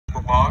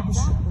box,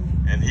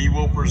 and he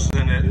will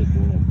present it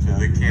to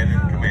the cannon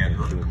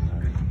commander,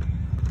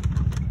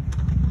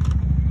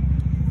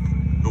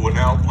 who will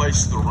now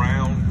place the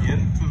round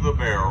into the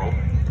barrel,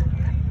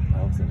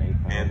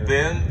 and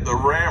then the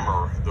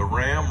rammer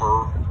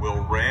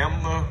will ram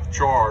the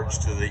charge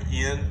to the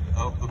end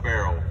of the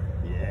barrel,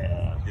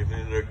 giving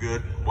it a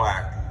good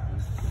whack.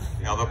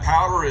 Now the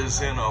powder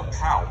is in a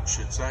pouch.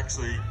 It's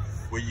actually,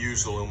 we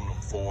use aluminum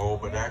foil,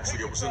 but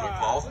actually it was in a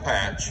cloth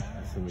patch.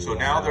 So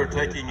now they're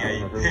taking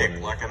a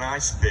pick, like an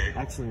ice pick,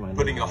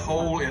 putting a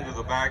hole into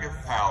the bag of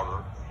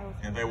powder,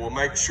 and they will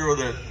make sure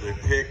that the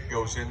pick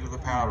goes into the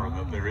powder,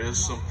 that there is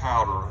some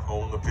powder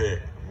on the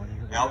pick.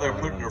 Now they're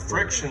putting a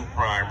friction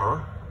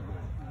primer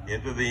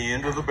into the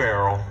end of the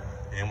barrel,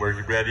 and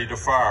we're ready to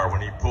fire.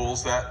 When he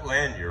pulls that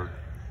lanyard,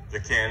 the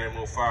cannon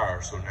will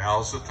fire. So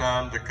now's the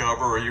time to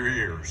cover your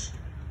ears.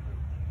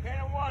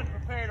 Cannon 1,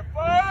 prepare to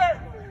fire!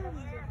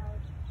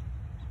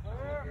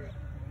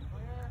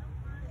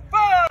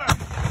 Fire!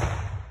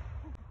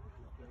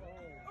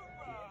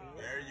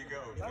 There you go.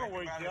 That'll Think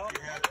wake about you if up.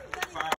 you had 5